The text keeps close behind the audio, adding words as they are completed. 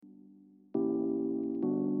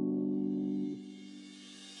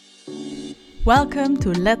Welcome to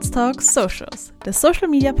Let's Talk Socials, the social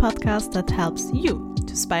media podcast that helps you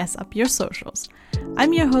to spice up your socials.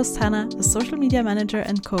 I'm your host Hannah, a social media manager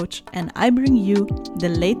and coach, and I bring you the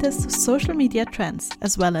latest social media trends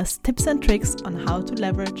as well as tips and tricks on how to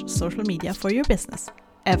leverage social media for your business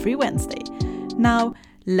every Wednesday. Now,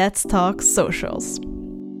 let's talk socials.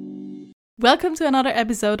 Welcome to another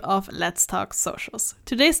episode of Let's Talk Socials.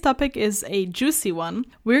 Today's topic is a juicy one.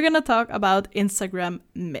 We're going to talk about Instagram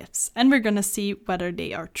myths, and we're going to see whether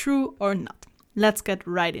they are true or not. Let's get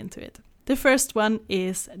right into it. The first one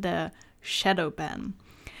is the shadow ban.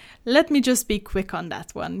 Let me just be quick on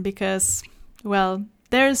that one because, well,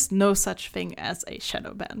 there's no such thing as a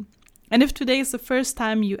shadow ban. And if today is the first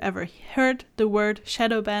time you ever heard the word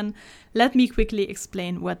shadow ban, let me quickly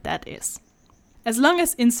explain what that is. As long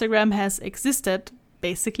as Instagram has existed,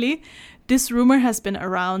 basically, this rumor has been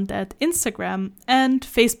around that Instagram, and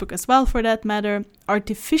Facebook as well for that matter,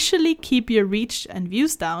 artificially keep your reach and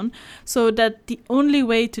views down so that the only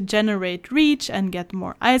way to generate reach and get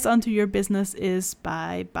more eyes onto your business is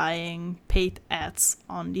by buying paid ads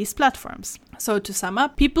on these platforms. So to sum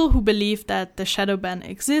up, people who believe that the shadow ban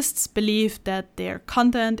exists believe that their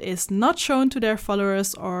content is not shown to their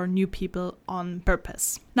followers or new people on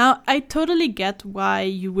purpose. Now, I totally get why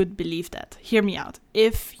you would believe that. Hear me out.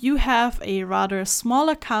 If you have a rather small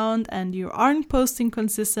account and you aren't posting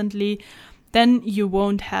consistently, then you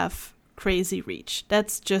won't have crazy reach.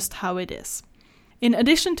 That's just how it is. In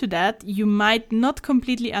addition to that, you might not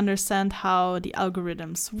completely understand how the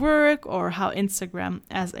algorithms work or how Instagram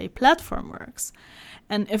as a platform works.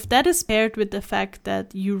 And if that is paired with the fact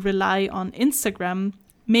that you rely on Instagram,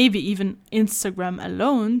 maybe even Instagram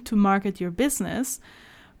alone, to market your business,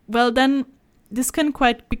 well then this can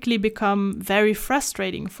quite quickly become very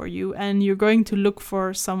frustrating for you and you're going to look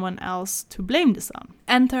for someone else to blame this on.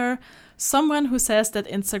 Enter someone who says that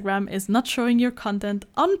Instagram is not showing your content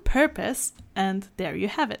on purpose, and there you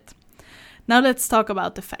have it. Now let's talk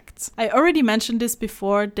about the facts. I already mentioned this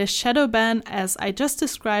before, the shadow ban as I just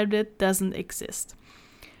described it doesn't exist.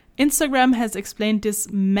 Instagram has explained this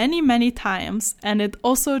many times, and it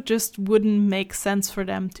also just wouldn't make sense for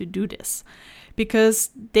them to do this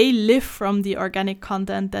because they live from the organic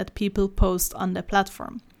content that people post on the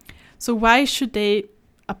platform. So why should they,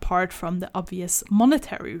 apart from the obvious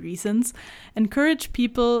monetary reasons, encourage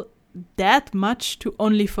people that much to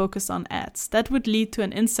only focus on ads? That would lead to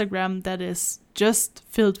an Instagram that is just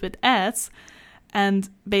filled with ads and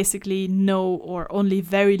basically no or only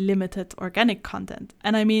very limited organic content.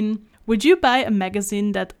 And I mean, would you buy a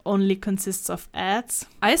magazine that only consists of ads?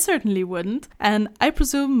 I certainly wouldn't, and I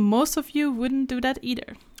presume most of you wouldn't do that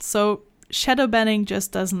either. So shadow banning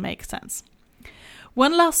just doesn't make sense.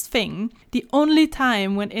 One last thing, the only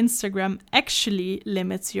time when Instagram actually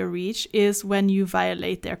limits your reach is when you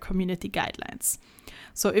violate their community guidelines.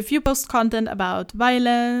 So if you post content about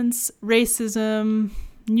violence, racism,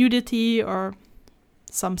 nudity, or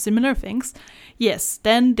some similar things, yes,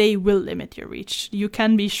 then they will limit your reach. You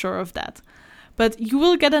can be sure of that. But you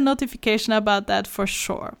will get a notification about that for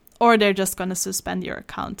sure. Or they're just going to suspend your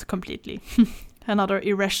account completely. Another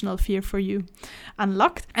irrational fear for you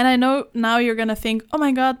unlocked. And I know now you're going to think, oh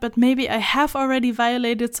my god, but maybe I have already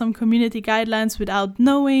violated some community guidelines without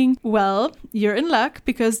knowing. Well, you're in luck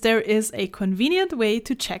because there is a convenient way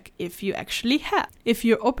to check if you actually have. If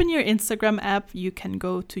you open your Instagram app, you can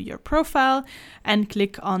go to your profile and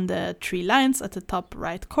click on the 3 lines at the top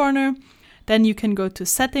right corner. Then you can go to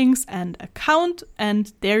settings and account,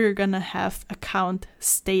 and there you're going to have account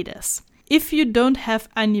status. If you don't have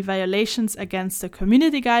any violations against the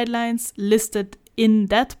community guidelines listed in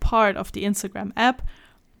that part of the Instagram app,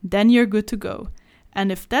 then you're good to go. And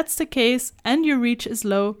if that's the case and your reach is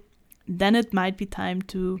low, then it might be time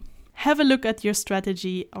to have a look at your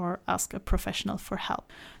strategy or ask a professional for help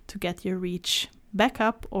to get your reach back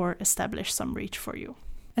up or establish some reach for you.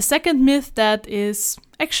 A second myth that is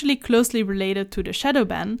actually closely related to the shadow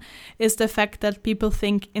ban is the fact that people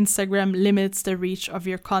think Instagram limits the reach of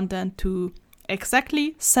your content to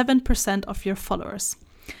exactly 7% of your followers.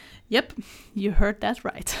 Yep, you heard that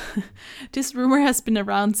right. This rumor has been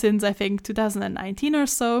around since I think 2019 or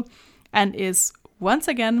so and is once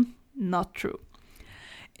again not true.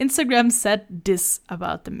 Instagram said this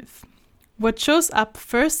about the myth. What shows up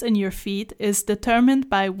first in your feed is determined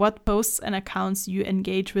by what posts and accounts you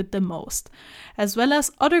engage with the most, as well as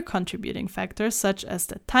other contributing factors such as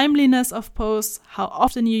the timeliness of posts, how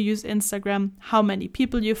often you use Instagram, how many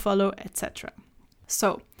people you follow, etc.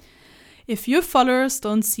 So, if your followers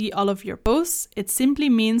don't see all of your posts, it simply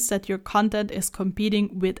means that your content is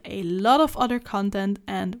competing with a lot of other content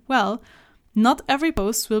and, well, Not every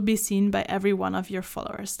post will be seen by every one of your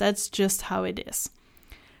followers. That's just how it is.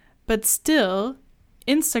 But still,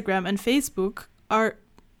 Instagram and Facebook are,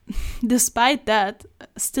 despite that,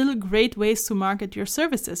 still great ways to market your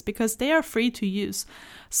services because they are free to use.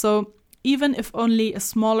 So even if only a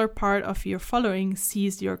smaller part of your following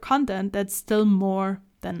sees your content, that's still more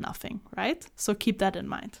than nothing, right? So keep that in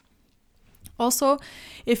mind. Also,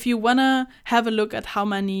 if you want to have a look at how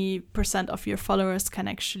many % of your followers can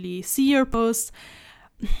actually see your posts,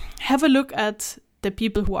 have a look at the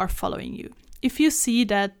people who are following you. If you see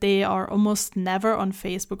that they are almost never on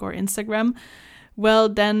Facebook or Instagram, well,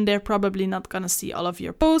 then they're probably not going to see all of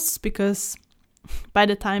your posts because by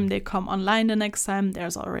the time they come online the next time,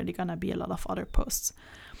 there's already going to be a lot of other posts.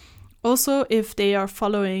 Also, if they are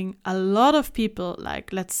following a lot of people,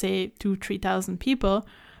 like let's say 2,000-3,000 people,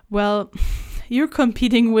 well, you're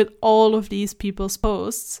competing with all of these people's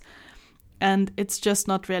posts, and it's just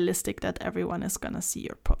not realistic that everyone is going to see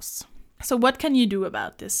your posts. So what can you do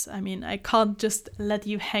about this? I mean, I can't just let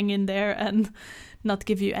you hang in there and not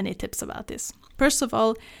give you any tips about this. First of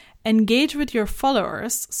all, engage with your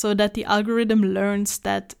followers so that the algorithm learns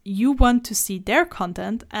that you want to see their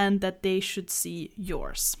content and that they should see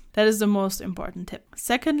yours. That is the most important tip.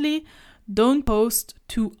 Secondly, don't post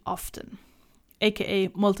too often,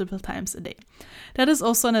 aka multiple times a day. That is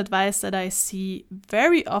also an advice that I see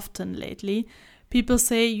very often lately. People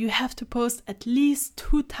say you have to post at least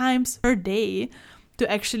 2 times per day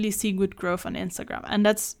to actually see good growth on Instagram. And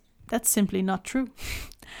that's simply not true.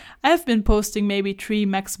 I've been posting maybe 3,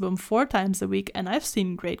 maximum 4 times a week, and I've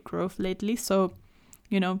seen great growth lately. So,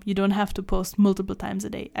 you don't have to post multiple times a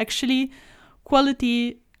day. Actually,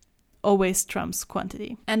 quality always trumps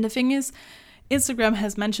quantity. And the thing is, Instagram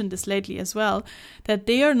has mentioned this lately as well, that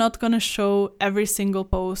they are not going to show every single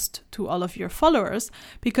post to all of your followers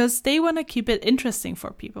because they want to keep it interesting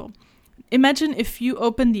for people. Imagine if you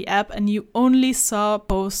opened the app and you only saw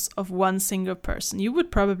posts of one single person. You would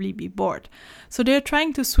probably be bored. So they're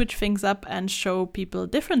trying to switch things up and show people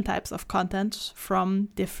different types of content from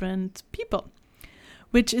different people.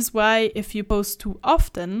 Which is why if you post too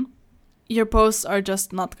often, your posts are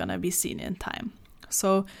just not going to be seen in time.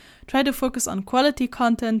 So try to focus on quality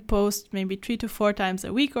content, post maybe 3 to 4 times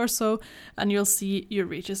a week or so, and you'll see your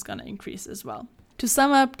reach is going to increase as well. To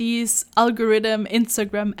sum up these algorithm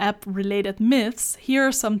Instagram app related myths, here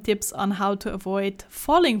are some tips on how to avoid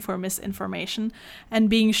falling for misinformation and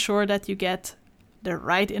being sure that you get the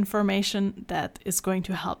right information that is going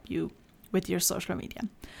to help you with your social media.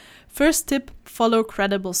 First tip, follow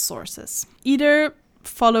credible sources. Either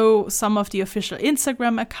follow some of the official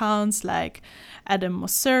Instagram accounts like Adam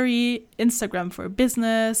Mosseri, Instagram for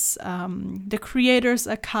Business, the creator's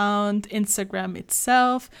account, Instagram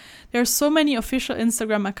itself. There are so many official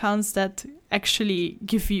Instagram accounts that actually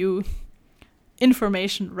give you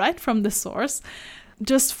information right from the source.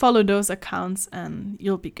 Just follow those accounts and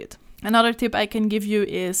you'll be good. Another tip I can give you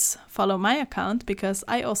is follow my account because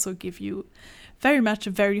I also give you very much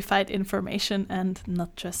verified information and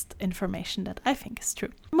not just information that I think is true.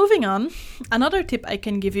 Moving on, another tip I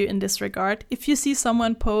can give you in this regard, if you see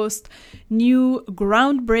someone post new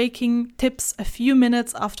groundbreaking tips a few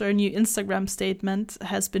minutes after a new Instagram statement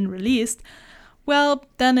has been released, well,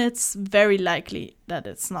 then it's very likely that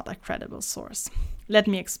it's not a credible source. Let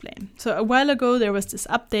me explain. So a while ago, there was this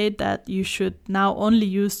update that you should now only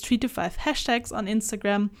use 3 to 5 hashtags on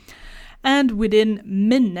Instagram. And within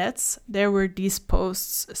minutes, there were these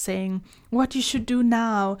posts saying what you should do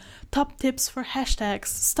now, top tips for hashtags,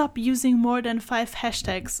 stop using more than 5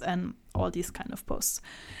 hashtags, and all these kind of posts.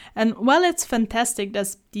 And while it's fantastic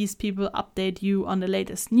that these people update you on the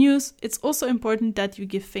latest news, it's also important that you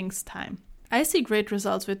give things time. I see great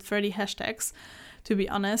results with 30 hashtags, to be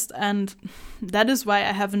honest, and that is why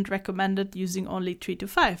I haven't recommended using only 3 to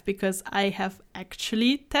 5, because I have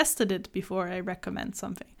actually tested it before I recommend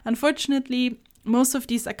something. Unfortunately, most of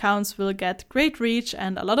these accounts will get great reach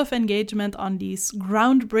and a lot of engagement on these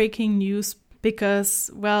groundbreaking news because,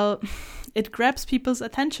 well, it grabs people's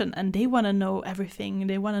attention and they want to know everything.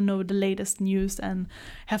 They want to know the latest news and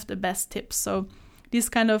have the best tips. So these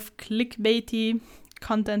kind of clickbaity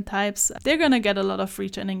content types, they're going to get a lot of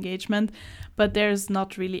reach and engagement, but there's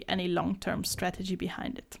not really any long-term strategy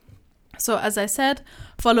behind it. So as I said,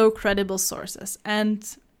 follow credible sources. And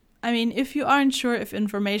I mean, if you aren't sure if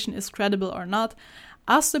information is credible or not,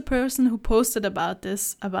 ask the person who posted about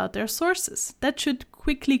this about their sources. That should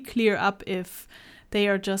quickly clear up if they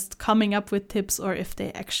are just coming up with tips or if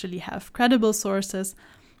they actually have credible sources,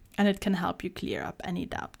 and it can help you clear up any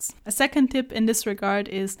doubts. A second tip in this regard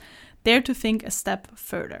is dare to think a step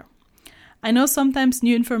further. I know sometimes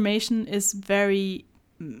new information is very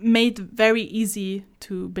made very easy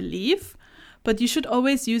to believe, but you should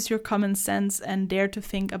always use your common sense and dare to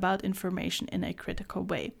think about information in a critical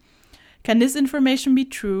way. Can this information be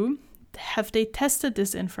true? Have they tested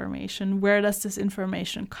this information? Where does this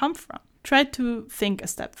information come from? Try to think a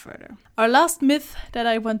step further. Our last myth that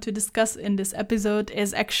I want to discuss in this episode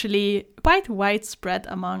is actually quite widespread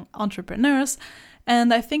among entrepreneurs,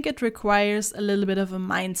 and I think it requires a little bit of a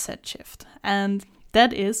mindset shift. And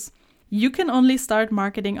that is, you can only start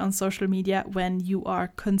marketing on social media when you are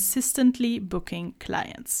consistently booking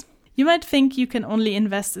clients. You might think you can only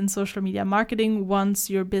invest in social media marketing once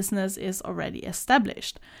your business is already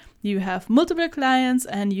established. You have multiple clients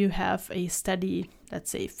and you have a steady,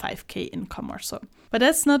 let's say, 5K income or so. But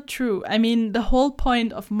that's not true. I mean, the whole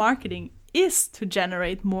point of marketing is to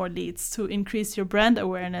generate more leads, to increase your brand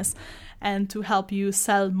awareness, and to help you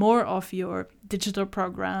sell more of your digital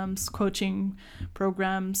programs, coaching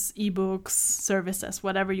programs, ebooks, services,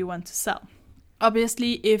 whatever you want to sell.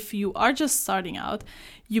 Obviously, if you are just starting out,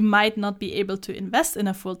 you might not be able to invest in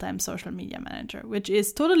a full-time social media manager, which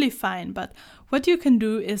is totally fine. But what you can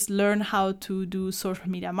do is learn how to do social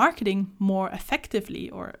media marketing more effectively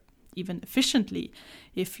or even efficiently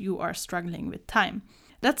if you are struggling with time.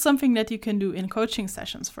 That's something that you can do in coaching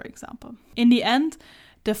sessions, for example. In the end,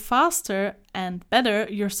 the faster and better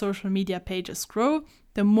your social media pages grow,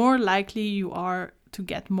 the more likely you are to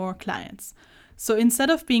get more clients. So instead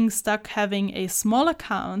of being stuck having a small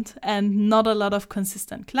account and not a lot of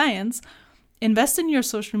consistent clients, invest in your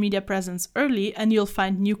social media presence early and you'll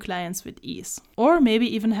find new clients with ease. Or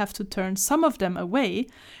maybe even have to turn some of them away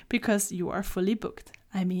because you are fully booked.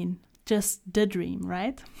 I mean, just the dream,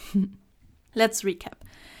 right? Let's recap.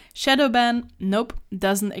 Shadow ban, nope,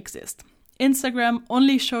 doesn't exist. Instagram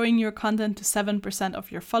only showing your content to 7%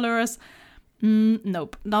 of your followers,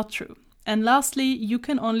 nope, not true. And lastly, you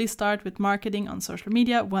can only start with marketing on social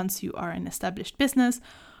media once you are an established business.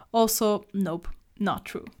 Also, nope, not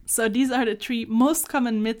true. So these are the 3 most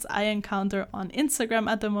common myths I encounter on Instagram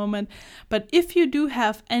at the moment. But if you do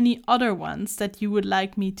have any other ones that you would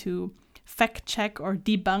like me to fact check or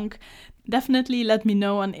debunk, definitely let me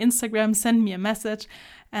know on Instagram, send me a message,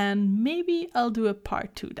 and maybe I'll do a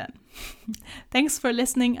part 2 then. Thanks for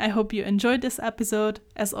listening. I hope you enjoyed this episode.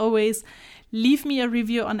 As always, leave me a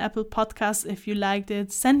review on Apple Podcasts if you liked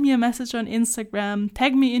it. Send me a message on Instagram.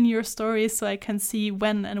 Tag me in your stories so I can see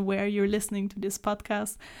when and where you're listening to this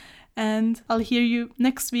podcast. And I'll hear you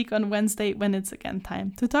next week on Wednesday when it's again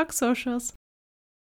time to talk socials.